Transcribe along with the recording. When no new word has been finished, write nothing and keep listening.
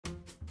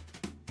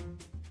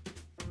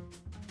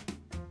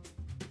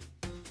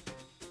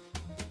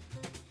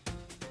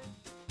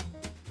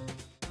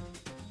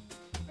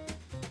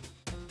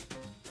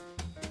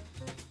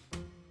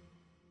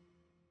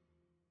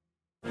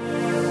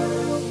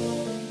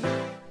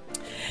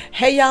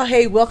Hey y'all,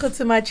 hey, welcome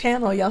to my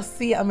channel. Y'all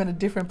see I'm in a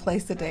different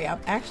place today.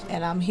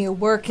 I'm here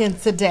working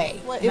today.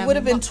 It would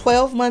have been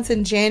 12 months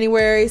in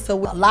January, so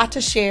a lot to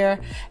share,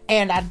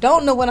 and I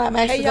don't know when I'm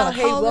actually gonna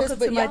call this,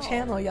 but my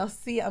channel. Y'all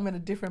see I'm in a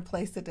different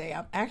place today.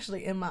 I'm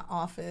actually in my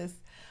office.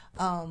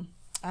 I'm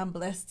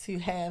blessed to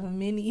have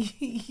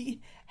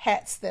many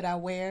hats that I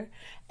wear,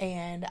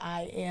 and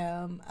I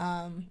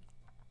am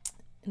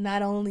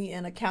not only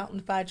an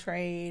accountant by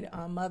trade,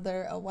 a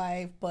mother, a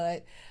wife,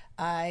 but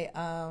I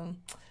am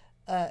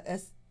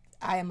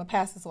a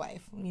pastor's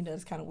wife. You know,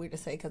 it's kind of weird to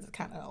say because it's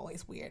kind of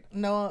always weird.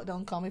 No,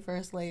 don't call me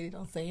first lady.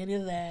 Don't say any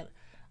of that.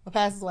 I'm a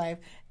pastor's wife,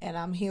 and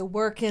I'm here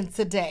working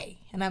today,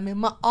 and I'm in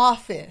my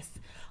office.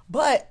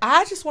 But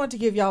I just wanted to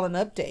give y'all an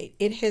update.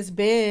 It has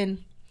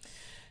been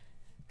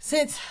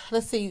since,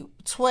 let's see,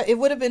 it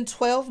would have been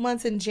 12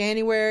 months in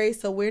January,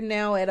 so we're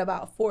now at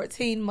about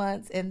 14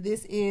 months, and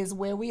this is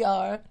where we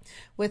are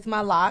with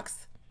my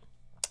locks.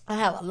 I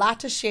have a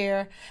lot to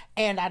share,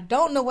 and I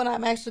don't know when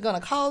I'm actually going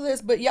to call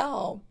this, but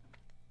y'all,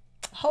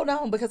 hold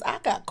on, because I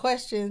got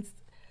questions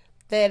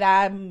that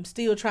I'm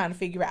still trying to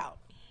figure out.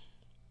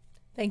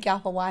 Thank y'all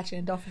for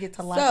watching. Don't forget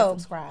to like and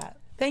subscribe.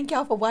 Thank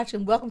y'all for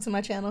watching. Welcome to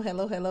my channel.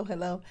 Hello, hello,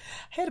 hello.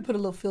 I had to put a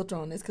little filter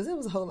on this because there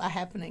was a whole lot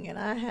happening, and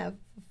I have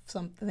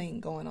something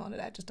going on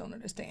that I just don't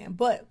understand.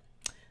 But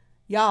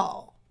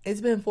y'all,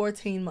 it's been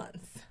 14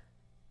 months.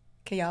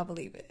 Can y'all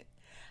believe it?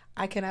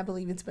 I cannot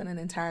believe it's been an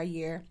entire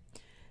year.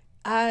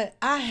 I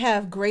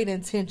have great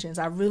intentions.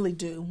 I really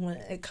do when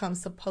it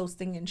comes to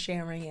posting and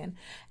sharing and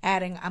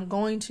adding. I'm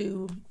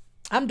due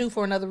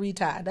for another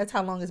retie. That's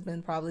how long it's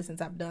been probably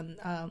since I've done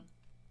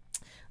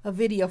a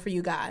video for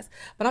you guys.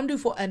 But I'm due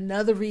for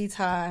another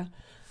retie.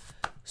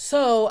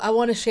 So I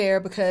want to share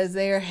because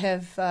there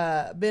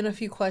have been a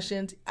few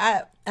questions.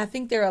 I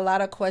think there are a lot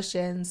of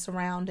questions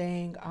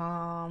surrounding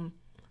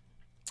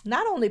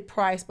not only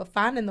price, but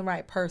finding the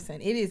right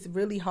person. It is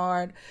really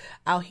hard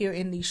out here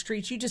in these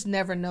streets. You just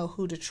never know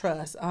who to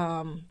trust.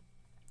 And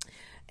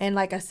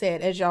like I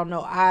said, as y'all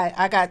know,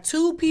 I got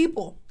two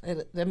people.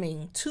 I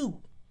mean, two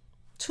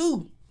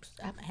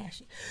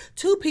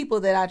people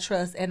that I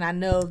trust, and I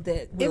know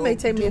that it may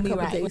take me a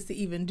couple days to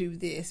even do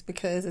this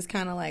because it's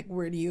kind of like,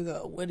 where do you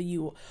go?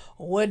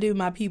 What do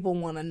my people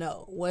want to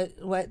know? What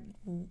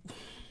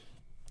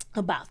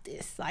about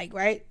this? Like,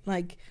 right?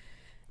 Like,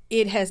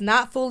 it has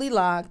not fully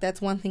locked.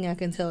 That's one thing I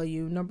can tell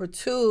you. Number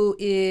two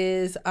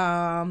is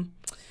I've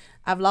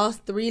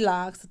lost 3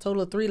 locks, a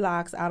total of 3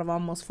 locks out of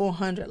almost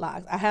 400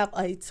 locks. I have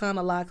a ton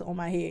of locks on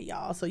my head,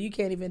 y'all, so you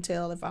can't even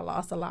tell if I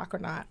lost a lock or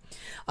not.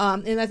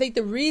 And I think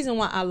the reason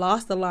why I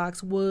lost the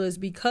locks was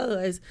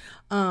because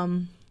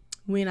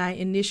when I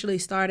initially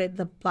started,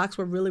 the locks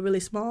were really,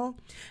 really small.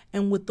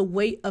 And with the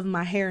weight of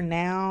my hair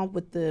now,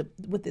 with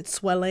it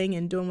swelling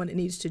and doing what it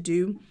needs to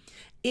do,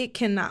 it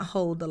cannot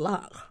hold the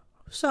lock.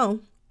 So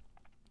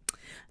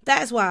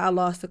that's why I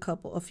lost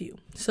a few.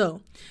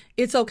 So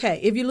it's okay.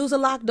 If you lose a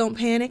lock, don't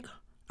panic.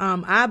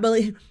 I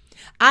believe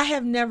I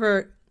have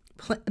never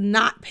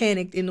not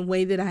panicked in the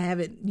way that I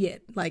haven't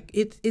yet. Like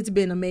it's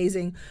been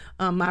amazing.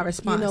 My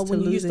response, you know,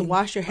 when you used to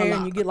wash your hair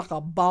and you get like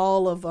a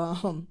ball of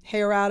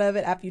hair out of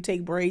it after you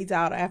take braids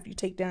out, or after you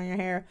take down your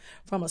hair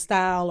from a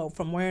style or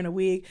from wearing a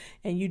wig,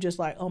 and you just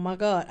like, oh my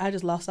God, I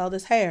just lost all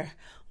this hair.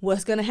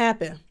 What's gonna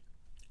happen?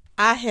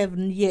 I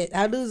haven't yet.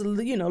 I lose,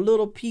 you know,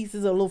 little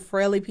pieces or little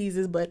fraily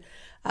pieces, but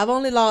I've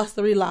only lost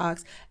 3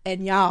 locks,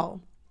 and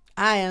y'all,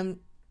 I am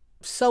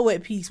so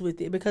at peace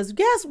with it because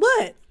guess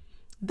what?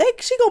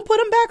 She gonna put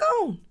them back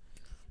on.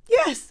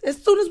 Yes,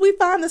 as soon as we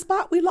find the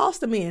spot we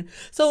lost them in.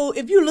 So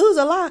if you lose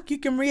a lock, you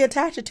can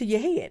reattach it to your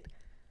head.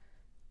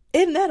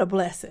 Isn't that a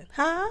blessing,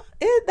 huh?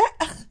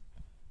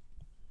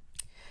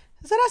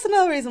 So that's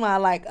another reason why I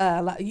like.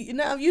 You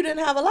know, if you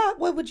didn't have a lock,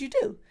 what would you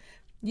do?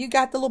 You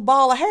got the little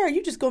ball of hair,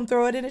 you just gonna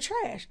throw it in the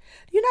trash.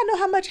 Do you not know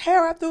how much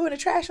hair I threw in the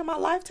trash in my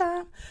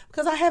lifetime?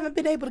 Because I haven't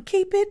been able to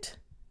keep it.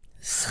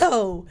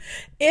 So,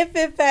 if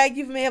in fact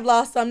you may have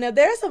lost some, now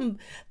there are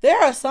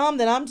some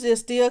that I'm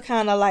just still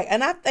kind of like,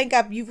 and I think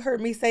you've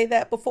heard me say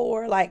that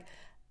before, like,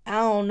 I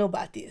don't know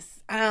about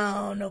this. I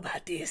don't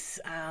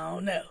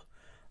know.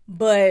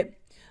 But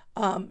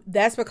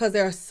that's because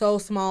they're so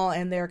small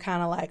and they're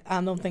kind of like, I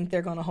don't think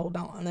they're going to hold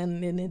on.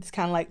 And it's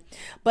kind of like,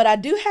 but I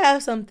do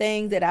have some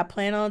things that I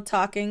plan on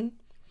talking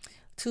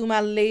to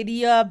my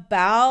lady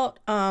about.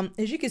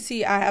 As you can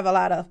see, I have a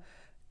lot of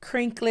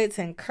crinklets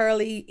and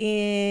curly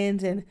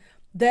ends, and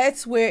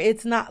that's where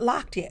it's not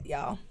locked yet,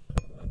 y'all.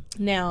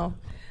 Now,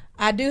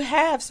 I do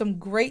have some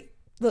great,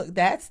 look,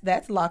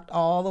 that's locked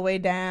all the way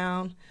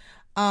down.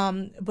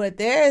 But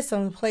there are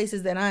some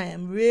places that I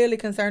am really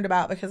concerned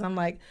about because I'm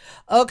like,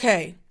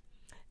 okay,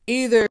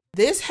 either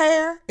this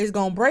hair is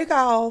going to break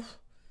off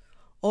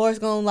or it's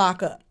going to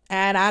lock up.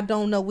 And I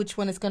don't know which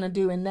one it's going to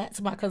do. And that's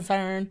my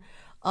concern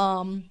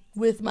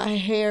with my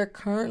hair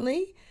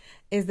currently,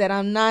 is that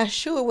I'm not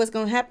sure what's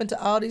going to happen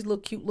to all these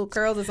little cute little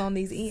curls that's on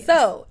these ends.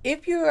 So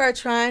if you are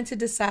trying to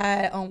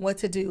decide on what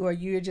to do, or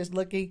you're just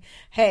looking,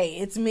 hey,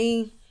 it's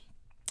me,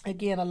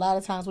 Again, a lot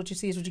of times what you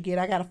see is what you get.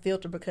 I got a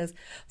filter because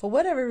for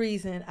whatever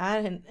reason,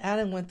 I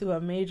didn't went through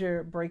a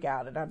major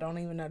breakout, and I don't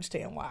even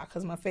understand why,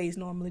 because my face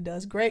normally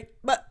does great.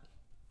 But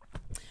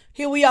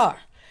here we are.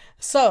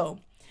 So,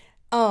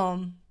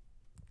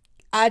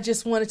 I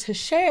just wanted to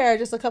share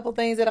just a couple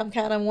things that I'm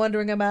kind of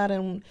wondering about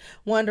and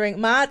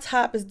wondering. My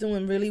top is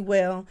doing really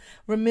well.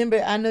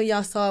 Remember, I know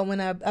y'all saw when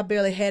I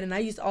barely had it, and I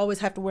used to always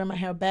have to wear my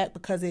hair back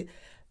because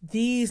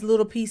these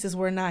little pieces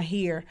were not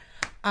here.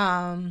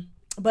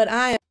 But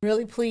I am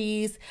really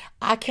pleased.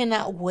 I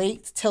cannot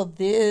wait till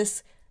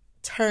this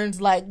turns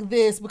like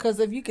this, because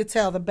if you could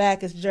tell, the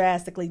back is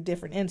drastically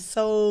different and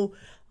so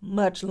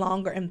much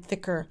longer and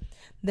thicker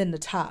than the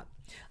top.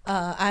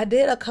 I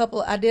did like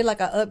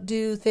a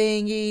updo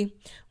thingy,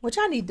 which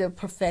I need to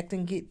perfect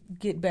and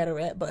get better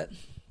at, but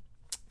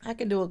I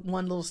can do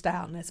one little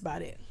style and that's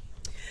about it.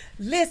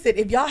 Listen,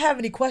 if y'all have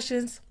any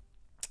questions,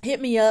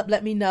 hit me up,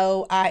 let me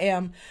know.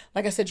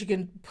 Like I said, you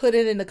can put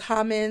it in the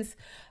comments.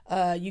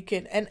 You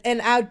can,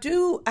 and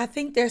I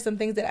think there's some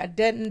things that I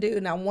didn't do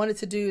and I wanted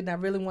to do and I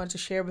really wanted to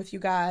share with you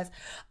guys.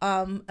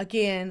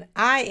 Again,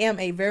 I am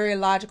a very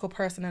logical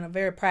person and a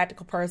very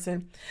practical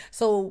person.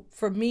 So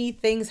for me,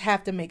 things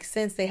have to make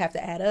sense. They have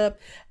to add up.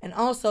 And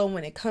also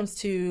when it comes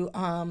to,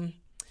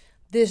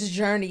 this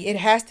journey, it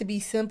has to be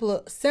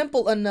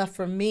simple enough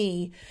for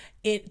me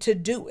to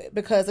do it,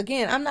 because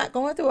again, I'm not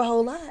going through a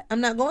whole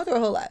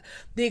lot.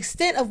 The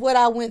extent of what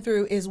I went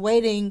through is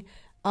waiting,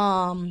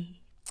 the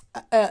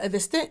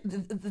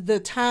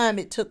time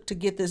it took to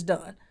get this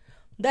done.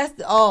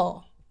 That's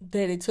all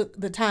that it took.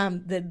 The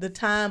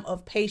time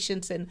of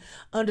patience and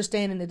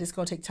understanding that it's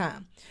going to take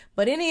time.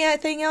 But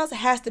anything else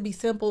has to be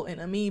simple,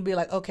 and me be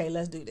like, okay,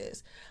 let's do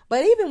this.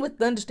 But even with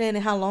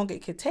understanding how long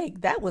it could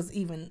take, that was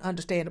even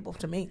understandable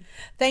to me.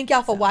 Thank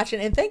y'all for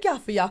watching, and thank y'all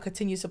for y'all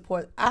continued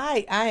support.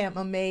 I am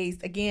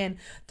amazed. Again,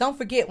 don't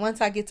forget,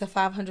 once I get to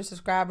 500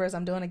 subscribers,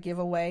 I'm doing a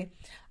giveaway.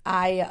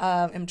 I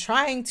am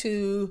trying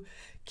to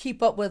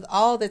keep up with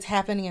all that's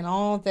happening and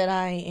all that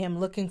I am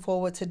looking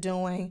forward to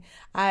doing.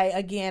 I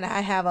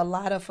have a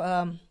lot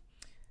of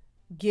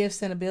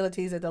gifts and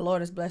abilities that the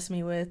Lord has blessed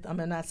me with. I'm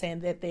not saying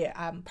that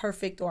I'm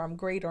perfect or I'm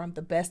great or I'm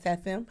the best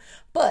at them,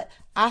 but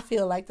I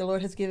feel like the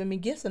Lord has given me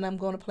gifts and I'm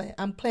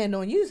planning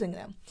on using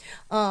them.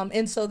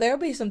 And so there'll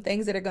be some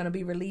things that are going to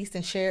be released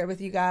and shared with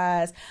you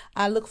guys.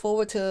 I look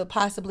forward to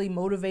possibly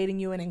motivating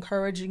you and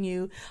encouraging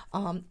you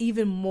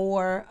even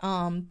more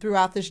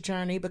throughout this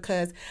journey,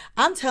 because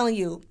I'm telling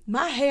you,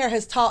 my hair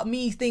has taught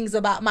me things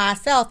about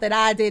myself that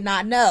I did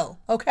not know.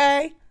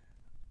 Okay?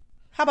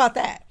 How about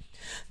that?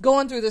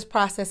 Going through this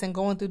process and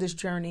going through this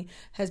journey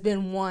has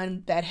been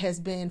one that has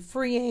been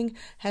freeing,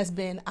 has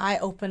been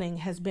eye-opening,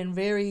 has been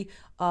very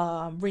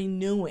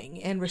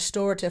renewing and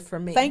restorative for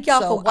me. Thank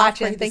y'all for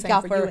watching. Thank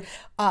y'all for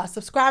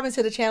subscribing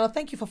to the channel.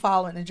 Thank you for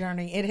following the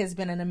journey. It has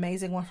been an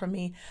amazing one for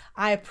me.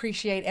 I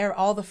appreciate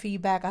all the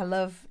feedback. I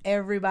love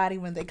everybody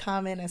when they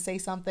comment and say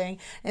something.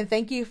 And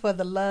thank you for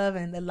the love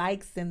and the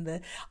likes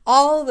and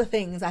all the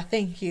things. I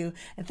thank you.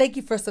 And thank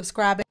you for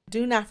subscribing.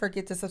 Do not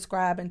forget to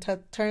subscribe and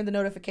turn the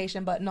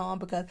notification button on,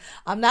 because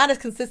I'm not as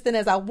consistent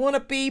as I want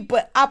to be,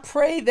 but I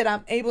pray that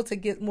I'm able to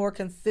get more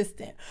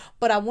consistent.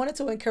 But I wanted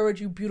to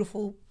encourage you,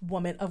 beautiful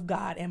woman of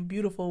God and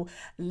beautiful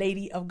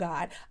lady of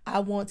God. I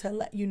want to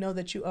let you know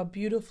that you are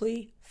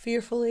beautifully,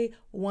 fearfully,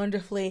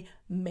 wonderfully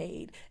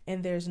made,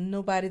 and there's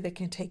nobody that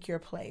can take your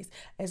place.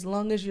 As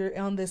long as you're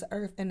on this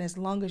earth and as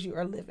long as you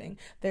are living,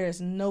 there is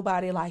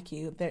nobody like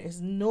you. There is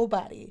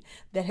nobody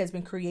that has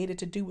been created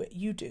to do what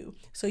you do.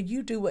 So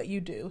you do what you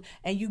do,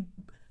 and you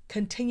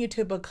continue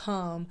to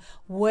become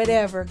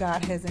whatever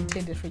God has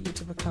intended for you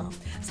to become.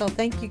 So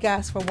thank you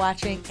guys for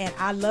watching, and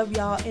I love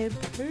y'all, and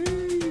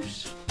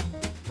peace.